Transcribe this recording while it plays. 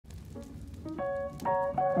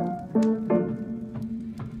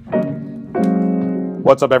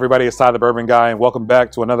What's up, everybody? It's Ty the Bourbon Guy, and welcome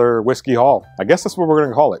back to another whiskey haul. I guess that's what we're going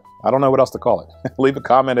to call it. I don't know what else to call it. Leave a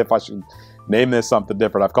comment if I should name this something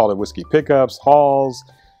different. I've called it whiskey pickups, hauls,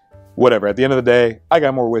 whatever. At the end of the day, I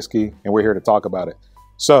got more whiskey, and we're here to talk about it.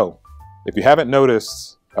 So, if you haven't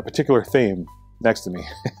noticed a particular theme next to me,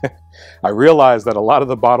 I realized that a lot of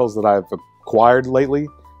the bottles that I've acquired lately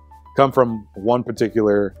come from one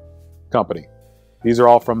particular company. These are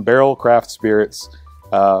all from Barrell Craft Spirits.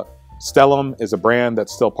 Stellum is a brand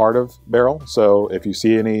that's still part of Barrell. So if you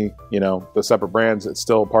see any, the separate brands, it's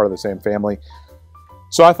still part of the same family.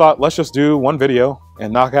 So I thought, let's just do one video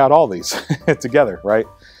and knock out all these together, right?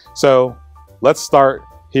 So let's start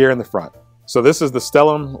here in the front. So this is the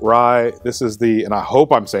Stellum Rye. This is the, and I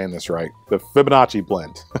hope I'm saying this right, the Fibonacci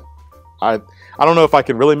blend. I don't know if I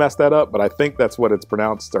can really mess that up, but I think that's what it's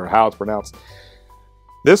pronounced, or how it's pronounced.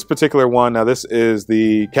 This particular one, now this is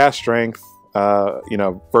the cask strength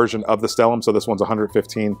version of the Stellum. So this one's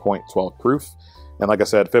 115.12 proof. And like I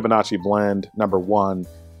said, Fibonacci blend #1.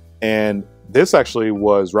 And this actually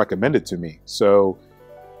was recommended to me. So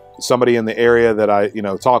somebody in the area that I,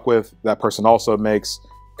 talk with, that person also makes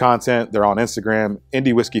content. They're on Instagram,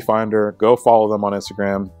 Indie Whiskey Finder. Go follow them on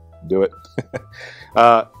Instagram. Do it.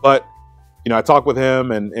 But I talked with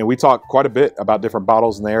him and we talked quite a bit about different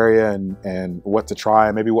bottles in the area and what to try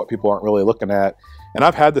and maybe what people aren't really looking at. And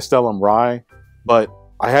I've had the Stellum Rye, but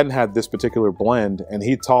I hadn't had this particular blend, and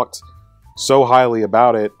he talked so highly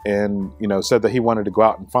about it and, said that he wanted to go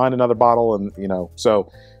out and find another bottle. And,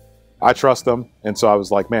 so I trust him. And so I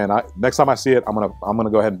was like, man, next time I see it, I'm going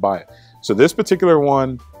to go ahead and buy it. So this particular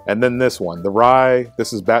one, and then this one, the Rye,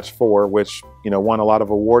 this is batch 4, which, won a lot of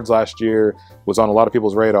awards last year, was on a lot of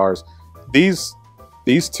people's radars. These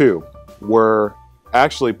two were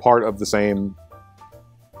actually part of the same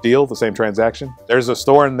deal, the same transaction. There's a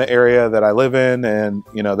store in the area that I live in, and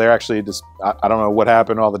they're actually just, I don't know what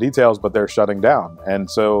happened, all the details, but they're shutting down. And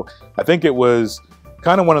so I think it was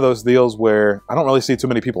kind of one of those deals where I don't really see too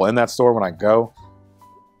many people in that store when I go,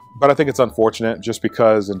 but I think it's unfortunate just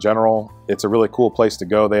because in general it's a really cool place to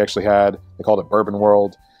go. They called it Bourbon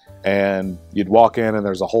World, and you'd walk in and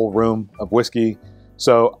there's a whole room of whiskey.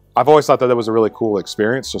 So I've always thought that was a really cool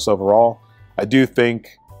experience just overall. I do think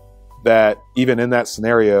that even in that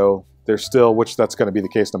scenario, there's still, which that's going to be the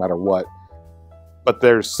case no matter what, but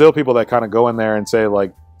there's still people that kind of go in there and say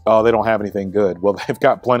like, oh, they don't have anything good. Well, they've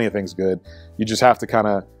got plenty of things good. You just have to kind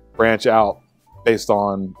of branch out based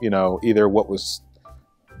on, either what was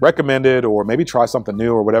recommended or maybe try something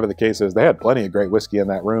new or whatever the case is. They had plenty of great whiskey in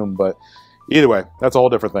that room, but either way, that's a whole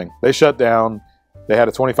different thing. They shut down. They had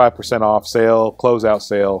a 25% off sale, closeout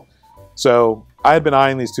sale. So I had been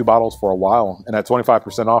eyeing these two bottles for a while, and at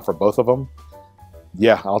 25% off for both of them,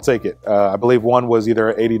 yeah, I'll take it. I believe one was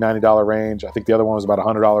either $80, $90 range. I think the other one was about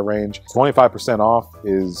 $100 range. 25% off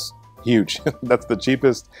is huge. That's the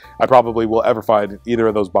cheapest I probably will ever find either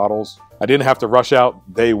of those bottles. I didn't have to rush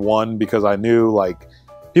out day one because I knew like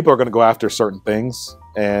people are going to go after certain things,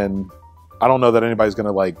 and I don't know that anybody's going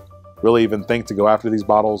to like really even think to go after these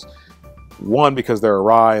bottles. One, because they're a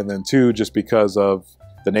rye, and then two, just because of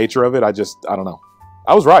the nature of it. I don't know.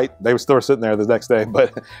 I was right. They were still sitting there the next day,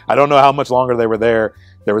 but I don't know how much longer they were there.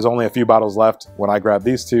 There was only a few bottles left when I grabbed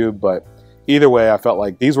these two, but either way, I felt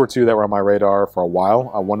like these were two that were on my radar for a while.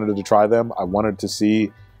 I wanted to try them. I wanted to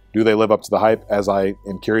see, do they live up to the hype, as I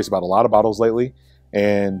am curious about a lot of bottles lately.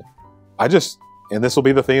 And and this will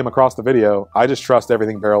be the theme across the video, I just trust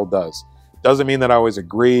everything Barrell does. Doesn't mean that I always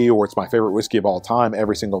agree or it's my favorite whiskey of all time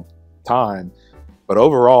every single time. But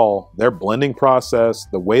overall, their blending process,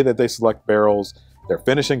 the way that they select barrels, their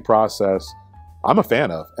finishing process, I'm a fan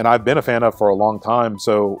of, and I've been a fan of for a long time.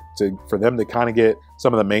 So for them to kind of get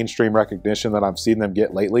some of the mainstream recognition that I've seen them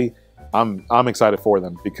get lately, I'm excited for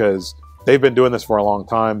them because they've been doing this for a long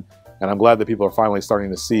time, and I'm glad that people are finally starting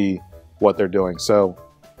to see what they're doing. So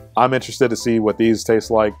I'm interested to see what these taste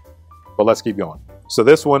like, but let's keep going. So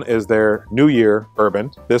this one is their New Year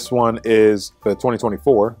bourbon. This one is the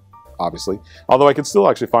 2024. Obviously, although I can still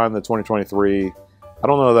actually find the 2023. I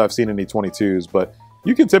don't know that I've seen any 22s, but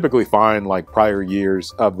you can typically find like prior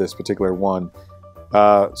years of this particular one.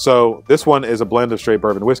 So this one is a blend of straight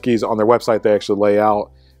bourbon whiskeys. On their website, they actually lay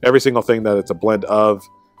out every single thing that it's a blend of,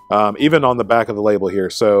 even on the back of the label here.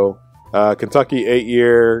 So Kentucky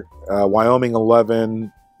 8-year, Wyoming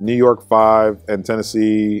 11, New York 5, and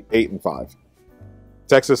Tennessee 8 and 5.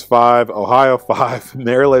 Texas 5, Ohio 5,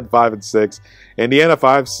 Maryland 5 and 6, Indiana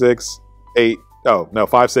 5, 6, 8. Oh, no,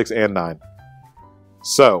 5, 6, and 9.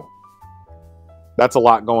 So that's a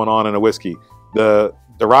lot going on in a whiskey. The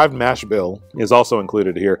Derived mash bill is also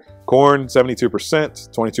included here. Corn, 72%,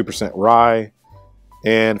 22% rye,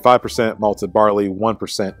 and 5% malted barley,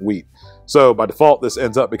 1% wheat. So by default, this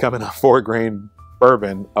ends up becoming a 4-grain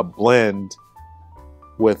bourbon, a blend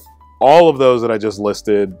with all of those that I just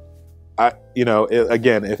listed.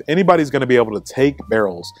 Again, if anybody's going to be able to take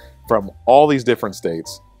barrels from all these different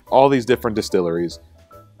states, all these different distilleries,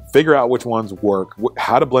 figure out which ones work,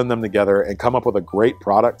 how to blend them together, and come up with a great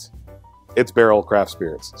product, it's Barrell Craft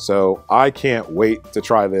Spirits. So I can't wait to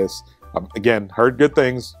try this. Again, heard good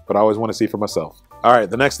things, but I always want to see for myself. All right,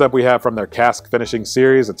 the next up we have from their cask finishing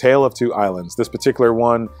series, A Tale of Two Islands. This particular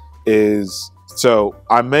one is, so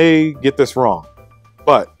I may get this wrong,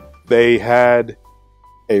 but they had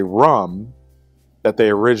a rum that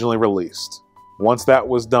they originally released. Once that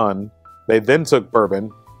was done, they then took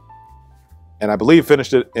bourbon and I believe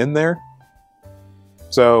finished it in there.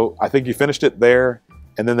 So I think you finished it there,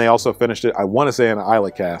 and then they also finished it, I want to say, in an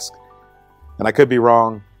Islay cask. And I could be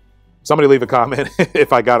wrong. Somebody leave a comment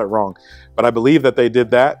if I got it wrong. But I believe that they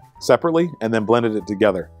did that separately and then blended it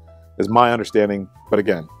together, is my understanding. But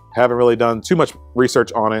again, haven't really done too much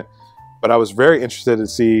research on it. But I was very interested to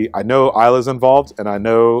see, I know Islay's involved, and I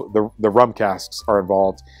know the rum casks are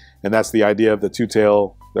involved. And that's the idea of the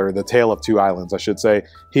tale of two islands, I should say,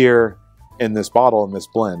 here in this bottle, in this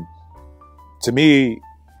blend. To me,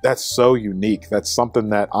 that's so unique. That's something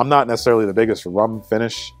that I'm not necessarily the biggest rum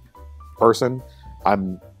finish person.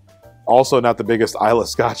 I'm also not the biggest Islay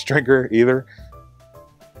Scotch drinker either.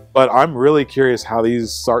 But I'm really curious how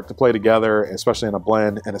these start to play together, especially in a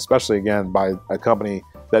blend, and especially, again, by a company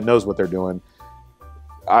that knows what they're doing.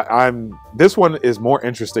 This one is more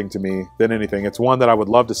interesting to me than anything. It's one that I would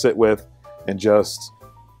love to sit with and just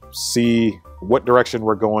see what direction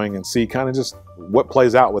we're going and see kind of just what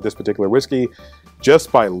plays out with this particular whiskey.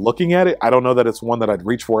 Just by looking at it, I don't know that it's one that I'd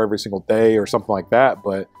reach for every single day or something like that,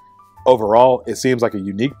 but overall, it seems like a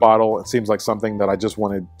unique bottle. It seems like something that I just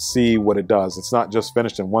want to see what it does. It's not just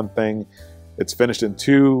finished in one thing. It's finished in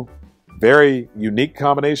two very unique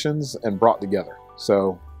combinations and brought together.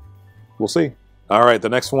 So we'll see. All right, the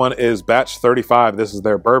next one is Batch 35. This is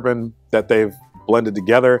their bourbon that they've blended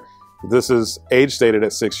together. This is age stated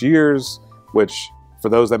at 6 years, which for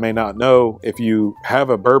those that may not know, if you have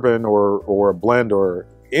a bourbon or a blend or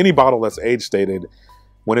any bottle that's age stated,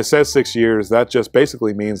 when it says 6 years, that just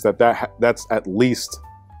basically means that's at least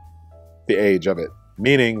the age of it,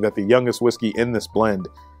 meaning that the youngest whiskey in this blend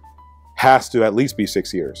has to at least be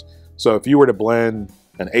 6 years. So if you were to blend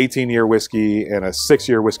an 18-year whiskey and a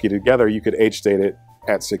 6-year whiskey together, you could age state it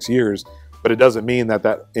at 6 years, but it doesn't mean that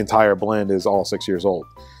that entire blend is all 6 years old.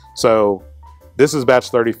 So this is Batch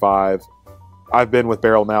 35. I've been with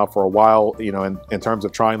Barrell now for a while, in terms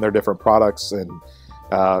of trying their different products. And,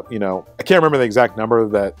 I can't remember the exact number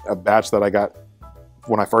that a batch that I got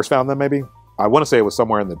when I first found them, maybe. I want to say it was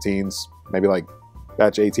somewhere in the teens, maybe like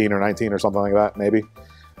batch 18 or 19 or something like that, maybe.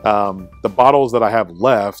 The bottles that I have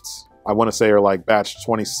left, I want to say are like batch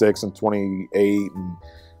 26 and 28. And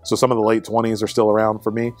so some of the late 20s are still around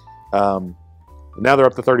for me. Now they're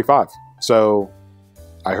up to 35. So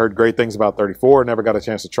I heard great things about 34, never got a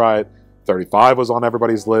chance to try it. 35 was on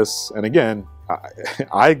everybody's list. And again,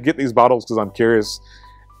 I get these bottles because I'm curious,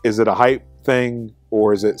 is it a hype thing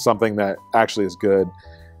or is it something that actually is good?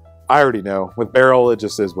 I already know. With Barrell, it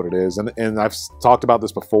just is what it is. And I've talked about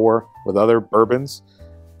this before with other bourbons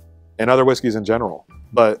and other whiskeys in general.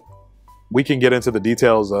 But we can get into the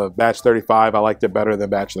details of batch 35. I liked it better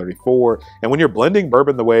than batch 34. And when you're blending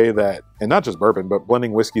bourbon the way that, and not just bourbon, but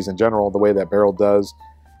blending whiskeys in general the way that Barrell does,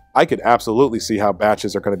 I could absolutely see how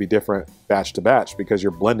batches are going to be different batch to batch because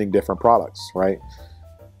you're blending different products, right?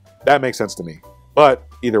 That makes sense to me. But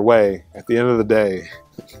either way, at the end of the day,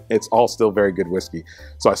 it's all still very good whiskey.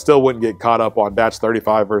 So I still wouldn't get caught up on batch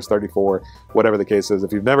 35 versus 34, whatever the case is.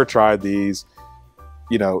 If you've never tried these,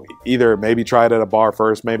 either maybe try it at a bar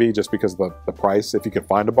first, maybe just because of the price, if you can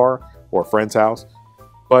find a bar or a friend's house.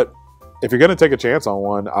 But if you're going to take a chance on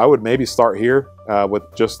one, I would maybe start here with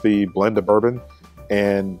just the blend of bourbon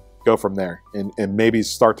and go from there and maybe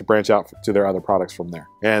start to branch out to their other products from there.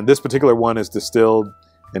 And this particular one is distilled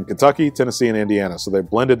in Kentucky, Tennessee, and Indiana. So they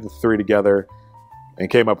blended the three together and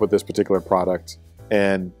came up with this particular product.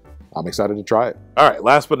 And I'm excited to try it. All right,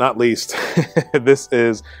 last but not least, this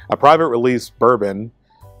is a private release bourbon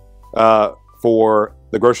for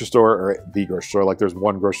the grocery store, or the grocery store, like there's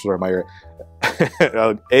one grocery store in my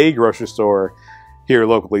area, a grocery store here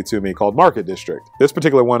locally to me called Market District. This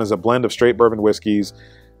particular one is a blend of straight bourbon whiskeys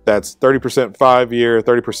that's 30% 5-year,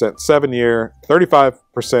 30% 7-year,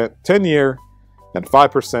 35% 10-year, and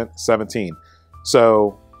 5% 17.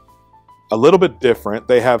 So a little bit different.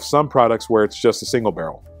 They have some products where it's just a single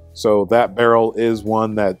barrel. So that barrel is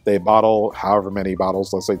one that they bottle however many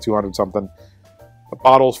bottles, let's say 200 something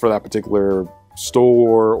bottles for that particular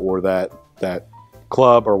store or that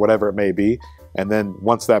club or whatever it may be. And then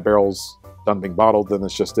once that barrel's done being bottled, then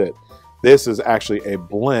it's just it. This is actually a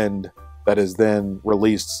blend that is then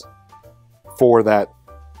released for that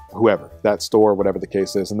whoever, that store, whatever the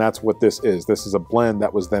case is. And that's what this is. This is a blend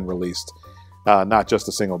that was then released, not just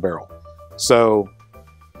a single barrel. So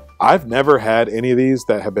I've never had any of these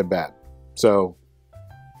that have been bad. So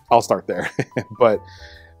I'll start there. But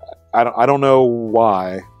I don't know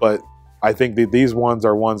why, but I think that these ones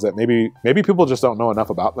are ones that maybe people just don't know enough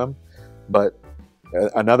about them. But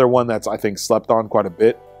another one that's, I think, slept on quite a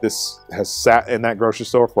bit. This has sat in that grocery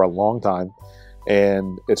store for a long time.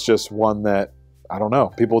 And it's just one that, I don't know,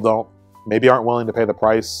 people maybe aren't willing to pay the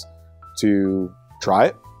price to try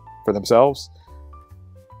it for themselves.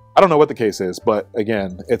 I don't know what the case is, but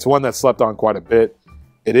again, it's one that slept on quite a bit.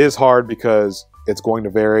 It is hard because it's going to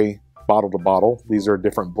vary bottle to bottle. These are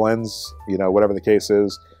different blends, you know, whatever the case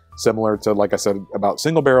is, similar to, like I said, about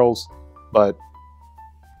single barrels. But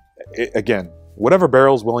again, whatever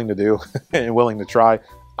barrel's willing to do and willing to try,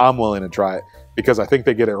 I'm willing to try it because I think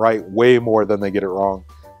they get it right way more than they get it wrong.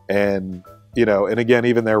 And, you know, and again,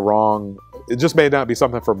 even they're wrong, it just may not be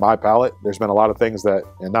something for my palate. There's been a lot of things that,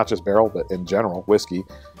 and not just barrel, but in general, whiskey,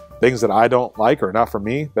 things that I don't like or not for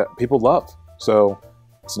me that people love. So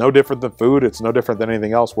it's no different than food. It's no different than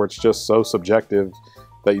anything else where it's just so subjective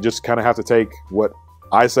that you just kind of have to take what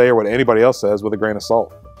I say or what anybody else says with a grain of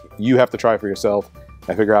salt. You have to try it for yourself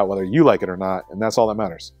and figure out whether you like it or not. And that's all that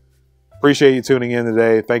matters. Appreciate you tuning in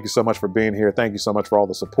today. Thank you so much for being here. Thank you so much for all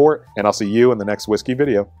the support. And I'll see you in the next whiskey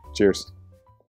video. Cheers.